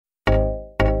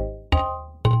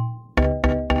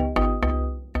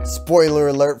Spoiler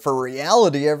alert for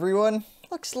reality, everyone.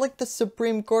 Looks like the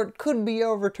Supreme Court could be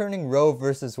overturning Roe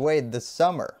vs. Wade this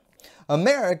summer.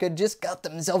 America just got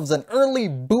themselves an early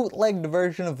bootlegged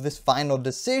version of this final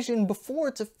decision before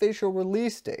its official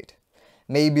release date.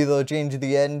 Maybe they'll change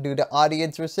the end due to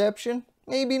audience reception,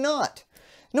 maybe not.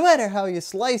 No matter how you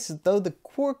slice it though, the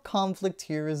core conflict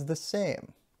here is the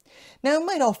same. Now it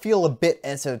might all feel a bit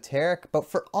esoteric, but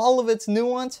for all of its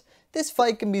nuance, this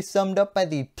fight can be summed up by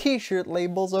the t-shirt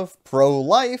labels of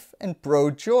pro-life and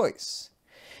pro-choice.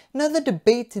 Now the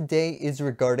debate today is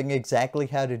regarding exactly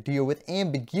how to deal with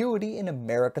ambiguity in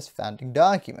America's founding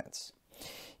documents.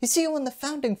 You see, when the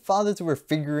founding fathers were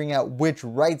figuring out which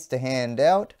rights to hand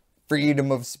out, freedom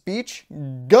of speech,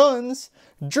 guns,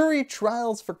 jury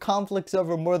trials for conflicts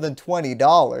over more than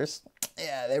 $20,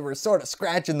 yeah, they were sort of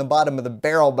scratching the bottom of the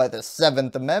barrel by the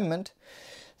 7th Amendment.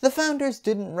 The founders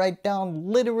didn't write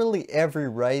down literally every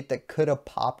right that could have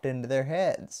popped into their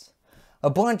heads. A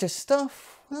bunch of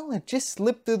stuff, well, it just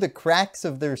slipped through the cracks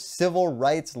of their civil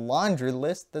rights laundry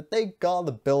list that they call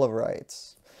the Bill of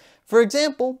Rights. For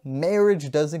example,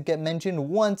 marriage doesn't get mentioned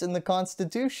once in the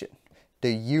Constitution. Do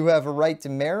you have a right to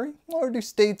marry, or do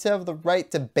states have the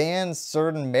right to ban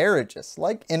certain marriages,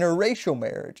 like interracial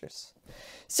marriages?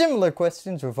 Similar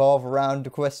questions revolve around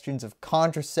questions of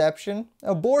contraception,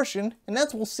 abortion, and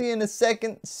as we'll see in a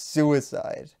second,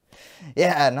 suicide.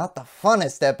 Yeah, not the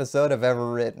funnest episode I've ever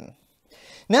written.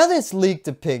 Now this leaked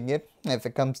opinion, if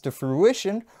it comes to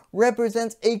fruition,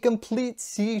 represents a complete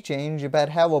sea change about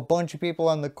how a bunch of people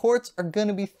on the courts are going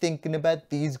to be thinking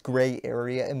about these gray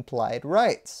area implied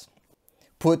rights.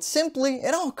 Put simply,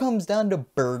 it all comes down to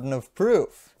burden of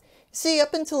proof. See,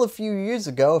 up until a few years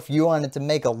ago, if you wanted to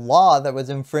make a law that was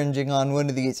infringing on one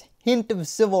of these hint of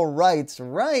civil rights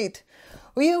right,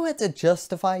 well, you had to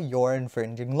justify your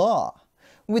infringing law.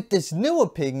 With this new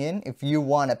opinion, if you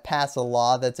want to pass a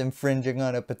law that's infringing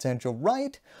on a potential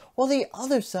right, well, the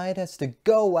other side has to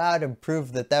go out and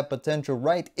prove that that potential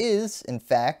right is, in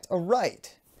fact, a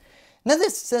right. Now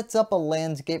this sets up a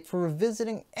landscape for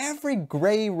revisiting every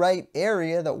gray right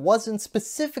area that wasn't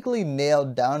specifically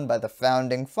nailed down by the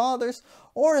founding fathers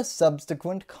or a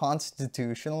subsequent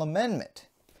constitutional amendment.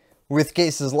 With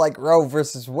cases like Roe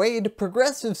vs. Wade,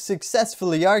 progressives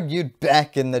successfully argued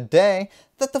back in the day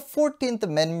that the 14th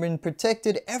Amendment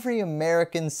protected every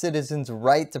American citizen's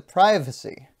right to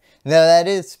privacy. Now that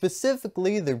is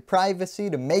specifically their privacy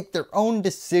to make their own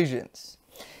decisions.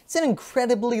 It's an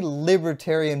incredibly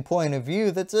libertarian point of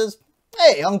view that says,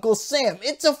 hey Uncle Sam,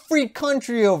 it's a free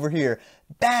country over here.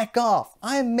 Back off.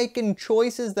 I'm making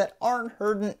choices that aren't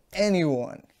hurting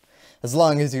anyone. As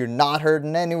long as you're not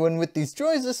hurting anyone with these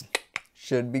choices,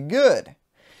 should be good.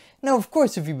 Now of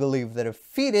course if you believe that a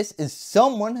fetus is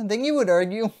someone, then you would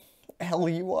argue, well,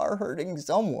 you are hurting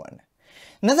someone.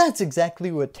 Now that's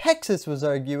exactly what Texas was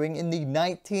arguing in the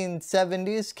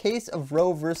 1970s case of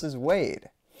Roe vs. Wade.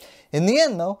 In the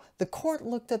end though, the court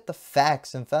looked at the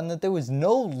facts and found that there was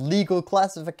no legal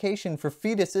classification for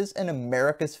fetuses in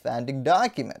America's founding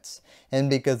documents, and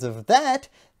because of that,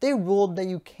 they ruled that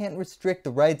you can't restrict the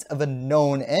rights of a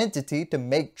known entity to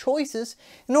make choices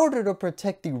in order to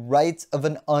protect the rights of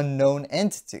an unknown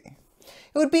entity.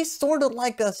 It would be sort of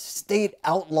like a state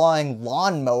outlawing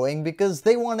lawn mowing because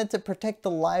they wanted to protect the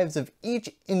lives of each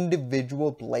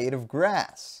individual blade of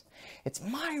grass. It's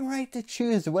my right to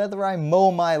choose whether I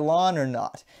mow my lawn or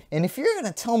not, and if you're going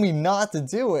to tell me not to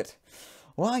do it,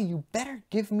 well, you better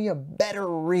give me a better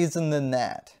reason than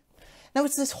that. Now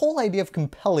it's this whole idea of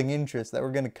compelling interest that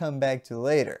we're going to come back to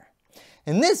later.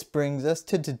 And this brings us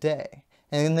to today,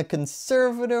 and the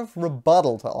conservative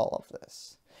rebuttal to all of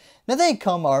this. Now they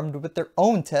come armed with their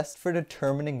own test for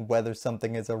determining whether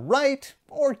something is a right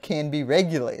or can be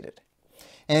regulated.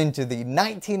 And to the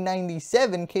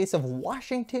 1997 case of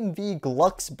Washington v.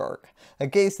 Glucksberg, a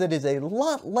case that is a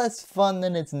lot less fun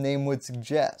than its name would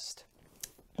suggest.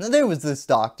 Now there was this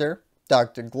doctor,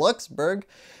 Dr. Glucksberg,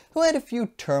 who had a few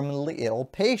terminally ill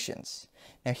patients.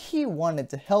 Now he wanted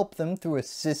to help them through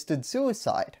assisted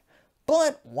suicide,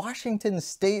 but Washington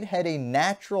state had a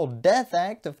Natural Death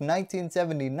Act of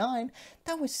 1979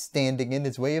 that was standing in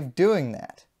his way of doing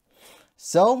that.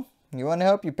 So, you want to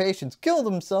help your patients kill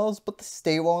themselves, but the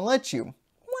state won't let you.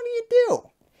 What do?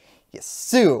 You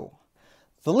sue.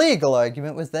 The legal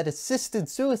argument was that assisted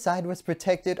suicide was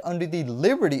protected under the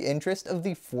liberty interest of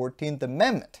the 14th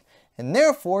Amendment, and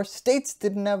therefore states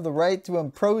didn't have the right to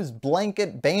impose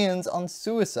blanket bans on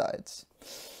suicides.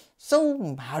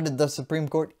 So how did the Supreme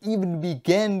Court even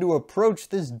begin to approach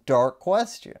this dark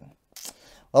question?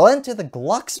 Well, enter the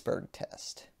Glucksberg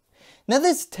test. Now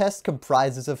this test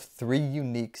comprises of 3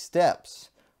 unique steps.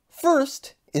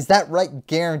 First, is that right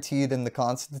guaranteed in the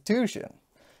Constitution?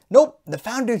 Nope, the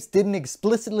founders didn't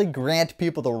explicitly grant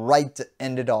people the right to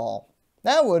end it all.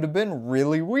 That would have been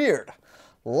really weird.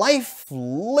 Life,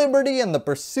 liberty, and the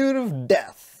pursuit of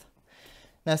death.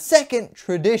 Now second,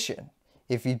 tradition.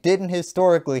 If you didn't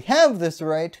historically have this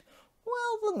right,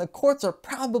 well then the courts are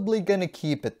probably going to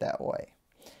keep it that way.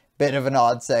 Bit of an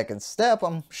odd second step.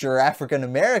 I'm sure African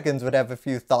Americans would have a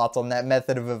few thoughts on that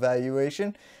method of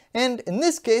evaluation. And in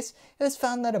this case, it was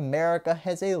found that America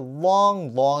has a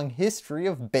long history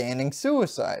of banning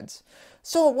suicides.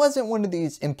 So it wasn't one of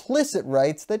these implicit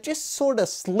rights that just sort of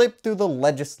slipped through the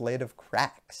legislative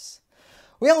cracks.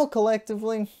 We all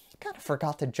collectively kind of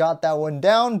forgot to jot that one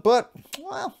down, but,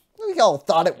 well, we all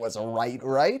thought it was a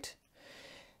right?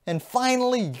 And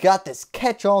finally, you got this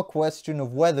catch-all question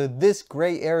of whether this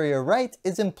gray area right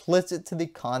is implicit to the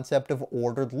concept of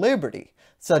ordered liberty,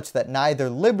 such that neither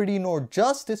liberty nor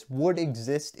justice would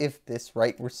exist if this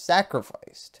right were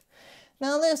sacrificed.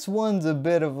 Now this one's a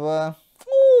bit of a,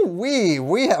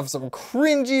 we have some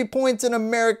cringy points in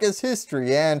America's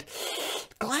history, and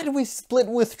glad we split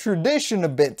with tradition a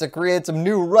bit to create some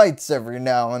new rights every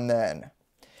now and then.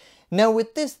 Now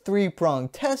with this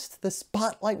three-pronged test, the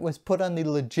spotlight was put on the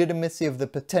legitimacy of the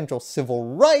potential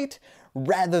civil right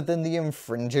rather than the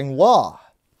infringing law.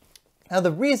 Now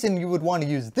the reason you would want to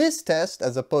use this test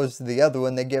as opposed to the other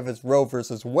one they give us Roe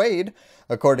versus Wade,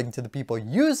 according to the people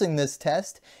using this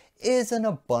test, is an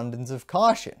abundance of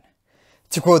caution.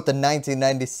 To quote the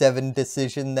 1997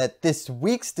 decision that this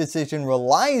week's decision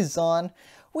relies on,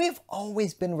 we have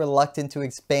always been reluctant to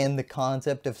expand the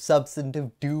concept of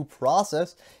substantive due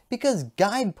process because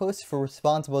guideposts for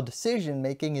responsible decision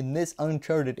making in this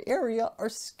uncharted area are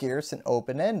scarce and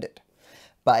open-ended.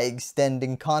 By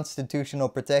extending constitutional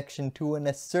protection to an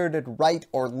asserted right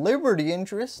or liberty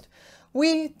interest,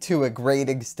 we, to a great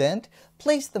extent,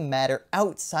 place the matter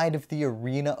outside of the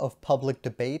arena of public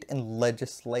debate and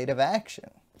legislative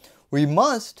action. We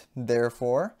must,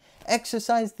 therefore,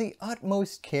 exercise the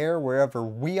utmost care wherever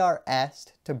we are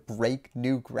asked to break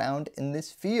new ground in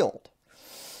this field.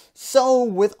 So,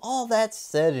 with all that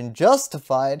said and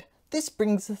justified, this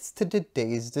brings us to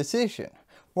today's decision,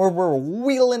 where we're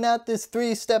wheeling out this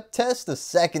three-step test a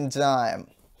second time.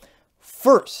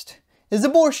 First, is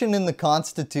abortion in the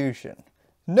Constitution?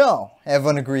 No,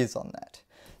 everyone agrees on that.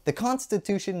 The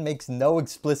Constitution makes no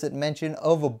explicit mention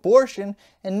of abortion,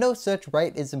 and no such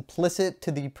right is implicit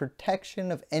to the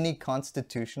protection of any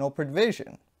constitutional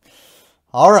provision.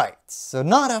 Alright, so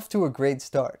not off to a great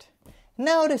start.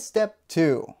 Now to step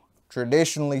 2.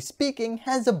 Traditionally speaking,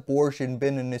 has abortion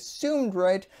been an assumed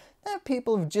right that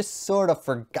people have just sort of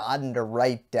forgotten to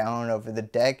write down over the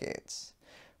decades?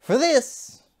 For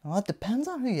this, well, it depends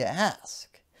on who you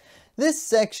ask. This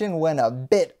section went a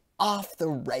bit off the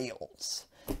rails.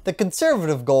 The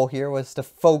conservative goal here was to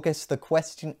focus the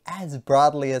question as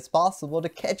broadly as possible to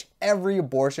catch every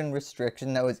abortion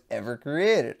restriction that was ever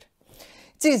created.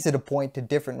 It's easy to point to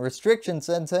different restrictions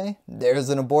and say, there's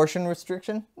an abortion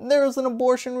restriction, there's an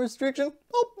abortion restriction,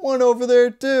 oh, one over there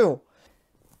too.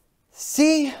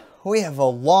 See, we have a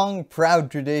long, proud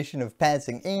tradition of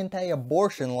passing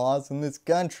anti-abortion laws in this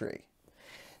country.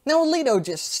 Now Alito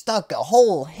just stuck a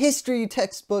whole history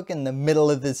textbook in the middle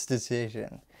of this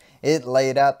decision. It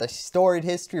laid out the storied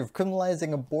history of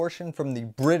criminalizing abortion from the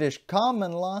British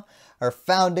common law, our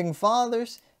founding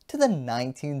fathers, to the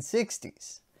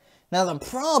 1960s. Now the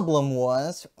problem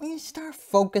was, when you start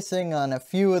focusing on a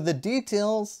few of the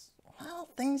details, well,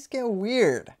 things get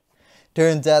weird.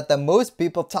 Turns out that most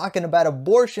people talking about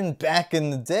abortion back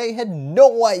in the day had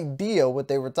no idea what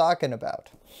they were talking about.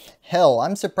 Hell,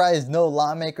 I'm surprised no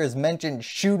lawmakers mentioned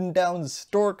shooting down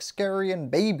storks carrying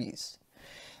babies.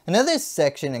 Now this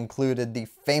section included the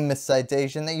famous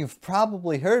citation that you've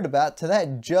probably heard about to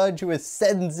that judge who was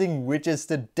sentencing witches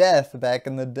to death back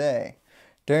in the day.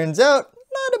 Turns out,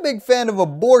 not a big fan of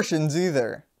abortions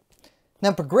either.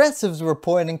 Now progressives were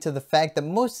pointing to the fact that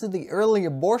most of the early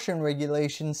abortion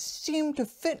regulations seemed to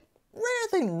fit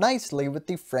rather nicely with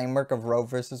the framework of Roe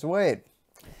versus Wade.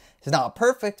 It's not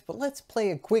perfect, but let's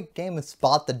play a quick game of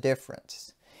spot the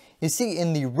difference. You see,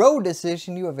 in the Roe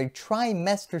decision, you have a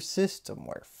trimester system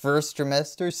where first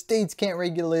trimester, states can't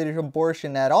regulate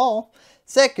abortion at all.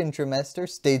 Second trimester,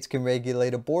 states can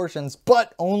regulate abortions,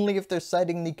 but only if they're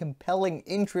citing the compelling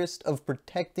interest of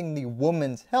protecting the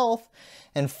woman's health.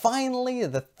 And finally,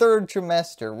 the third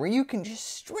trimester, where you can just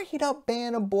straight up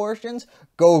ban abortions,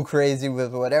 go crazy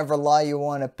with whatever law you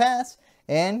want to pass,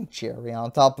 and cherry on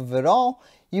top of it all,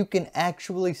 you can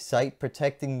actually cite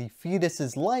protecting the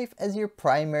fetus's life as your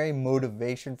primary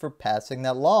motivation for passing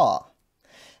that law.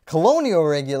 Colonial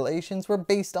regulations were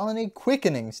based on a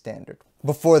quickening standard.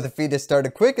 Before the fetus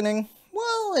started quickening,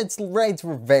 well, its rights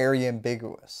were very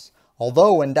ambiguous.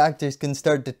 Although when doctors can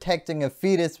start detecting a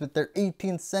fetus with their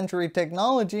 18th century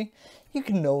technology, you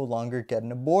can no longer get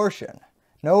an abortion.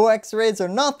 No x-rays or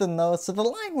nothing though, so the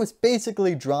line was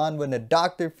basically drawn when a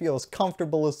doctor feels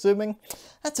comfortable assuming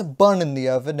that's a bun in the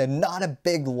oven and not a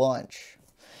big lunch.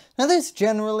 Now this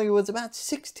generally was about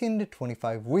 16 to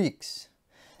 25 weeks.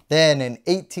 Then in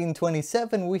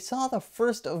 1827 we saw the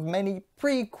first of many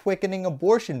pre-quickening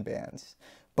abortion bans.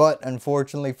 But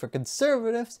unfortunately for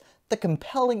conservatives, the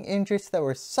compelling interests that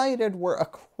were cited were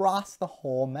across the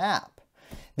whole map.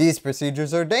 These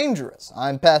procedures are dangerous.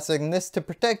 I'm passing this to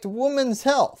protect women's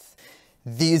health.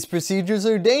 These procedures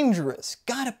are dangerous.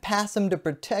 Gotta pass them to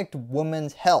protect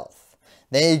women's health.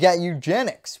 Then you got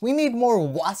eugenics. We need more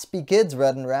waspy kids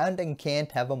running around and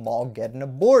can't have them all getting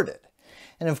aborted.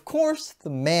 And of course, the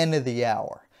man of the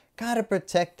hour. Gotta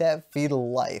protect that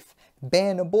fetal life.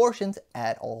 Ban abortions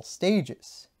at all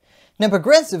stages. Now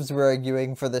progressives were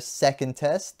arguing for the second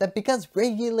test that because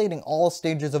regulating all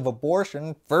stages of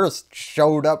abortion first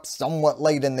showed up somewhat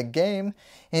late in the game,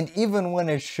 and even when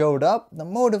it showed up, the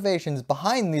motivations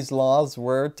behind these laws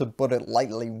were, to put it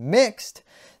lightly, mixed,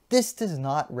 this does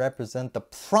not represent the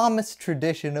promised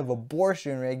tradition of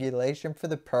abortion regulation for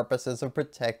the purposes of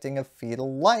protecting a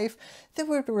fetal life that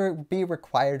would be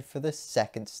required for the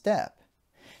second step.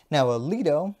 Now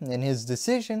Alito, in his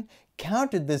decision,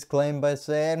 countered this claim by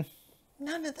saying,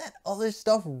 none of that other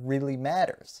stuff really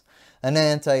matters. An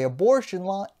anti-abortion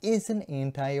law is an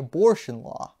anti-abortion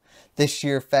law. The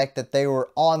sheer fact that they were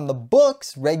on the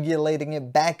books regulating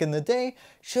it back in the day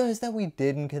shows that we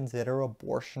didn't consider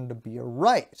abortion to be a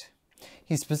right.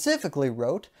 He specifically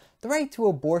wrote, the right to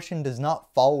abortion does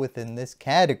not fall within this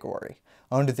category.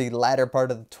 Under the latter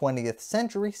part of the 20th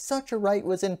century, such a right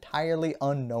was entirely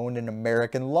unknown in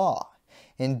American law.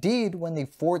 Indeed, when the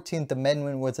 14th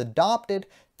Amendment was adopted,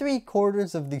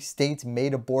 3/4 of the states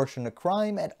made abortion a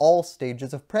crime at all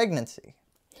stages of pregnancy.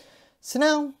 So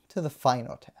now to the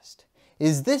final test.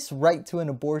 Is this right to an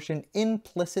abortion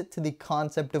implicit to the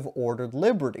concept of ordered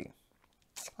liberty?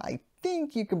 I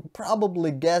think you can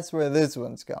probably guess where this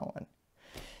one's going.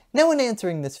 Now in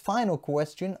answering this final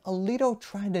question, Alito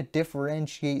tried to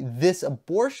differentiate this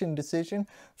abortion decision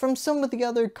from some of the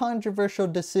other controversial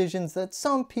decisions that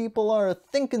some people are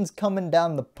thinking's coming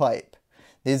down the pipe.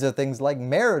 These are things like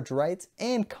marriage rights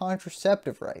and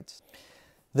contraceptive rights.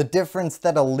 The difference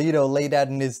that Alito laid out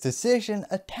in his decision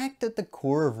attacked at the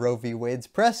core of Roe v. Wade's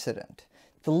precedent,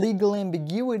 the legal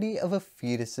ambiguity of a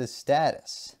fetus's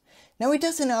status. Now he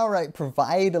doesn't outright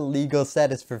provide a legal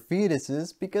status for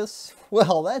fetuses because,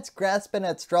 well, that's grasping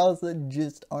at straws that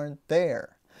just aren't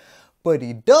there. But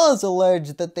he does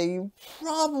allege that they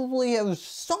probably have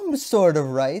some sort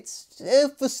of rights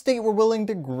if the state were willing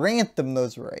to grant them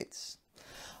those rights.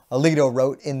 Alito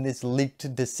wrote in this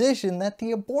leaked decision that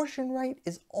the abortion right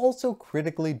is also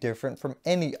critically different from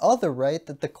any other right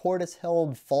that the court has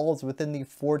held falls within the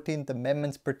 14th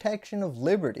Amendment's protection of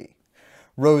liberty.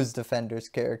 Roe's defenders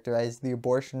characterized the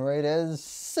abortion right as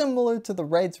similar to the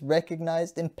rights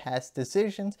recognized in past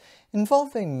decisions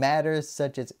involving matters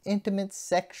such as intimate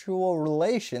sexual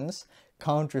relations,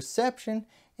 contraception,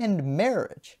 and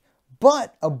marriage.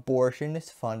 But abortion is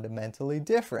fundamentally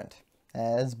different,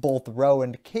 as both Roe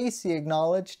and Casey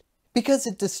acknowledged, because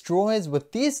it destroys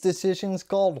what these decisions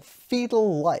called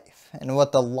fetal life, and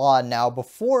what the law now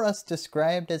before us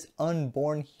described as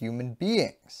unborn human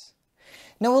beings.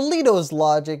 Now Alito's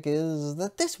logic is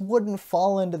that this wouldn't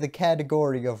fall into the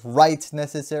category of rights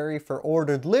necessary for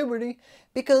ordered liberty,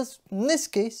 because in this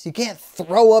case you can't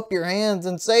throw up your hands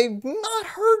and say, not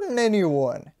hurting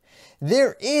anyone.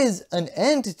 There is an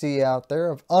entity out there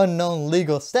of unknown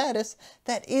legal status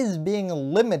that is being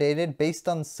eliminated based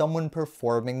on someone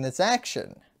performing this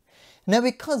action. Now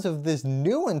because of this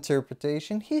new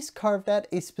interpretation, he's carved out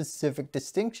a specific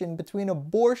distinction between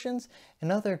abortions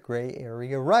and other gray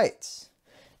area rights.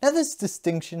 Now this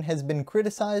distinction has been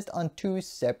criticized on two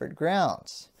separate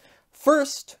grounds.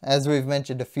 First, as we've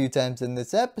mentioned a few times in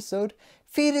this episode,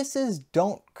 fetuses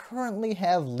don't currently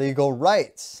have legal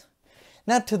rights.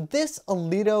 Now to this,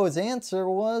 Alito's answer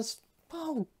was,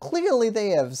 well, clearly they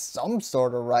have some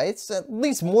sort of rights, at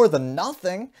least more than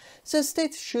nothing, so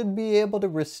states should be able to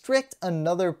restrict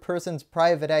another person's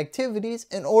private activities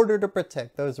in order to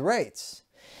protect those rights.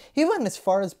 He went as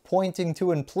far as pointing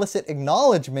to implicit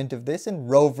acknowledgement of this in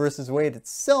Roe v. Wade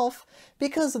itself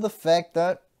because of the fact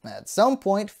that, at some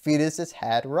point, fetuses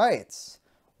had rights.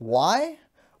 Why?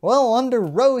 Well, under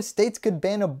Roe, states could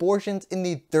ban abortions in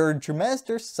the 3rd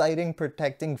trimester, citing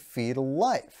protecting fetal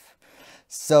life.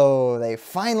 So they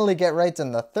finally get rights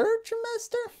in the third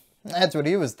trimester? That's what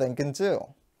he was thinking too.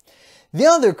 The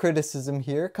other criticism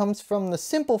here comes from the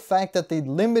simple fact that the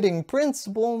limiting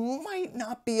principle might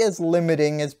not be as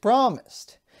limiting as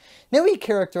promised. Now he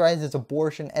characterizes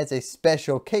abortion as a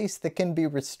special case that can be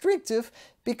restrictive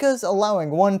because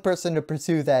allowing one person to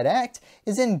pursue that act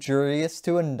is injurious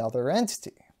to another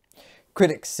entity.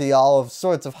 Critics see all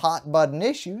sorts of hot-button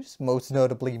issues, most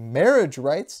notably marriage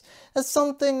rights, as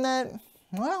something that,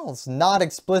 well, it's not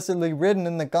explicitly written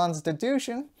in the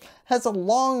Constitution, has a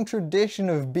long tradition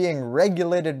of being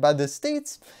regulated by the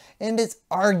states, and is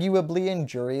arguably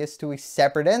injurious to a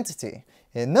separate entity.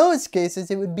 In those cases,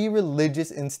 it would be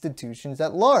religious institutions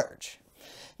at large.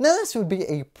 Now this would be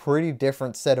a pretty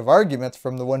different set of arguments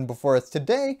from the one before us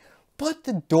today, but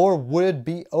the door would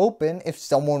be open if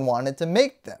someone wanted to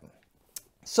make them.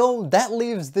 So that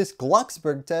leaves this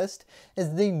Glucksberg test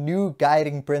as the new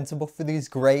guiding principle for these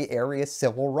gray area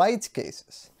civil rights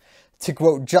cases. To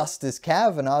quote Justice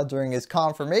Kavanaugh during his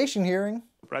confirmation hearing,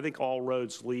 I think all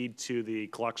roads lead to the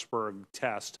Glucksberg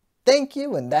test. Thank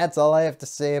you, and that's all I have to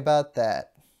say about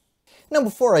that. Now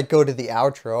before I go to the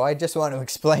outro, I just want to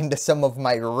explain to some of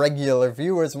my regular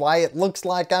viewers why it looks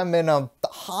like I'm in a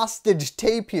hostage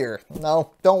tape here.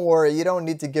 No, don't worry, you don't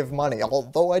need to give money,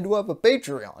 although I do have a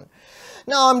Patreon.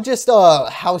 No, I'm just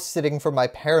house sitting for my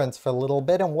parents for a little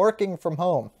bit and working from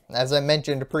home. As I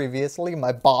mentioned previously,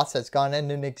 my boss has gone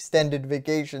on an extended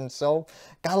vacation, so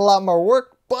got a lot more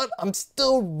work, but I'm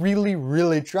still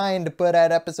really trying to put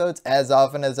out episodes as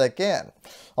often as I can.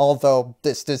 Although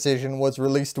this decision was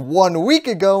released 1 week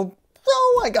ago,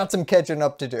 so I got some catching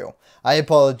up to do. I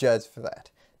apologize for that.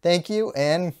 Thank you,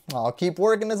 and I'll keep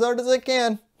working as hard as I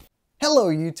can. Hello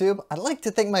YouTube, I'd like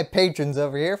to thank my patrons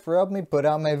over here for helping me put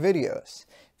out my videos.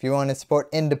 If you want to support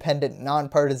independent,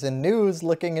 nonpartisan news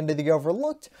looking into the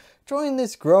overlooked, join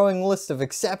this growing list of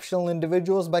exceptional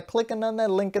individuals by clicking on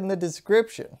that link in the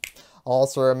description.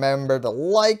 Also remember to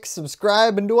like,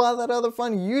 subscribe, and do all that other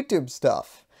fun YouTube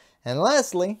stuff. And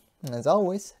lastly, as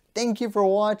always, thank you for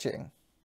watching.